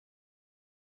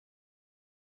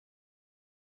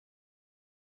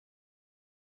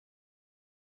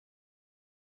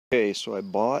Okay, so I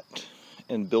bought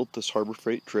and built this Harbor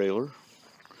Freight trailer,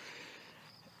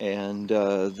 and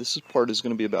this part is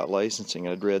going to be about licensing.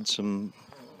 I'd read some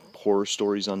horror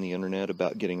stories on the internet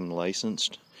about getting them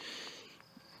licensed,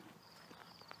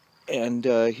 and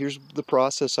here's the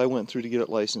process I went through to get it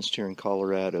licensed here in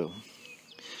Colorado.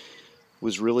 It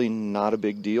was really not a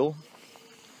big deal,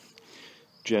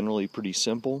 generally pretty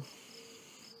simple,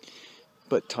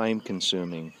 but time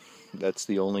consuming. That's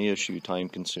the only issue, time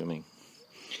consuming.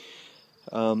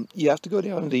 You have to go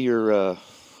down to your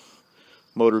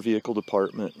motor vehicle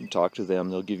department and talk to them.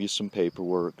 They'll give you some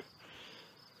paperwork.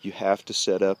 You have to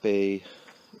set up a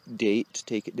date to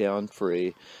take it down for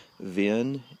a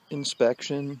VIN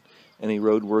inspection and a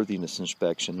roadworthiness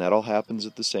inspection. That all happens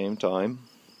at the same time.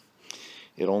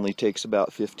 It only takes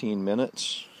about 15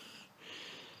 minutes.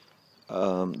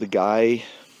 The guy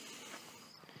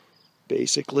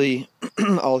basically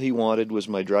all he wanted was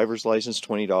my driver's license,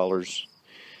 $20,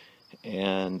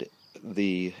 and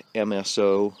the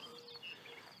MSO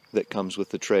that comes with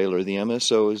the trailer. The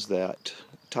MSO is that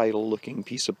title looking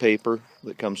piece of paper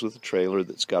that comes with the trailer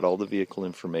that's got all the vehicle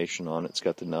information on it. It's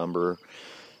got the number,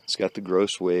 it's got the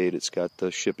gross weight, it's got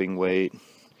the shipping weight,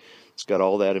 it's got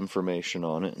all that information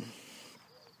on it.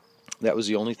 That was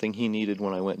the only thing he needed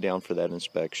when I went down for that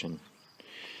inspection.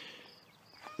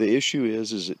 The issue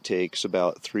is it takes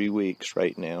about 3 weeks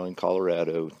right now in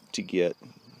Colorado to get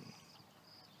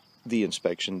the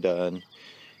inspection done.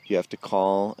 You have to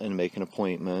call and make an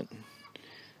appointment.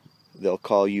 They'll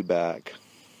call you back.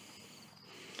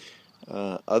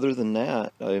 Other than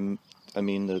that,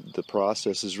 the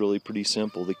process is really pretty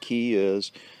simple. The key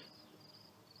is,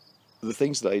 the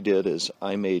things that I did is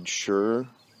I made sure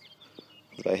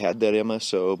that I had that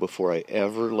MSO before I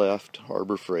ever left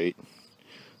Harbor Freight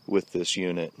with this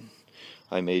unit.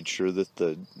 I made sure that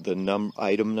the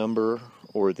item number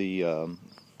or the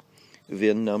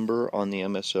VIN number on the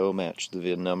MSO matched the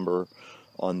VIN number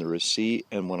on the receipt,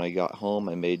 and when I got home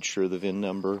I made sure the VIN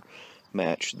number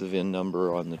matched the VIN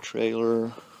number on the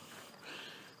trailer,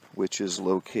 which is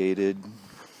located,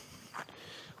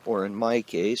 or in my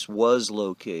case was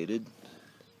located,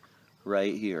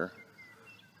 right here.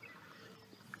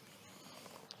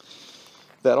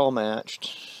 That all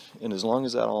matched, and as long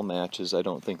as that all matches, I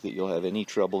don't think that you'll have any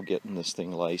trouble getting this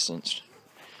thing licensed.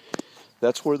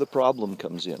 That's where the problem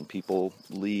comes in. People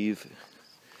leave,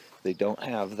 they don't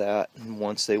have that, and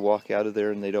once they walk out of there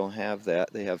and they don't have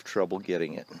that, they have trouble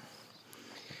getting it.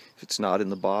 If it's not in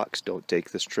the box, don't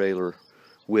take this trailer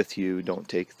with you. Don't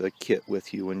take the kit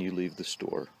with you when you leave the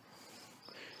store.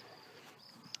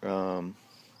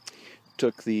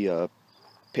 Took the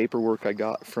paperwork I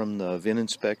got from the VIN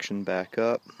inspection back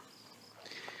up.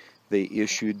 They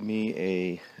issued me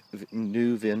a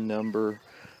new VIN number.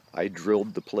 I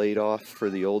drilled the plate off for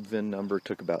the old VIN number. It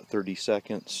took about 30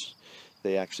 seconds.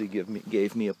 They actually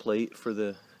gave me a plate for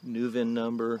the new VIN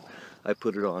number. I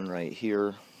put it on right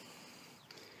here,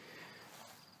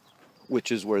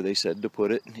 which is where they said to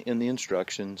put it in the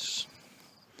instructions.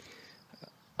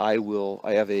 I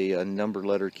have a number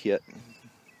letter kit,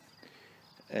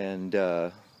 and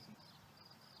I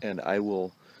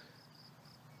will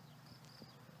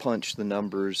punch the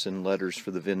numbers and letters for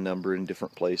the VIN number in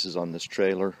different places on this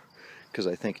trailer, because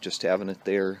I think just having it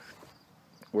there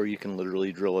where you can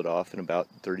literally drill it off in about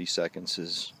 30 seconds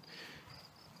is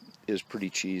pretty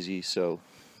cheesy. So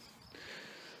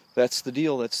that's the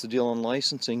deal. That's the deal on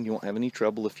licensing. You won't have any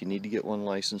trouble if you need to get one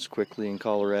licensed quickly in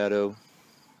Colorado.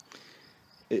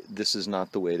 This is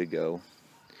not the way to go.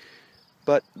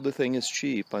 But the thing is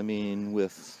cheap. I mean,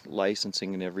 with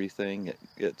licensing and everything,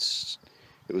 it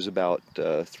was about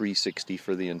 $360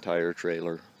 for the entire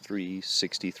trailer.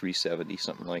 $360, $370,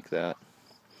 something like that.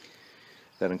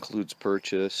 That includes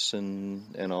purchase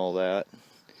and all that.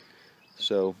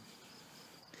 So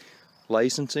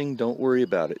licensing, don't worry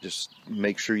about it. Just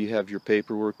make sure you have your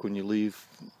paperwork when you leave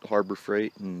Harbor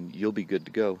Freight and you'll be good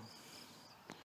to go.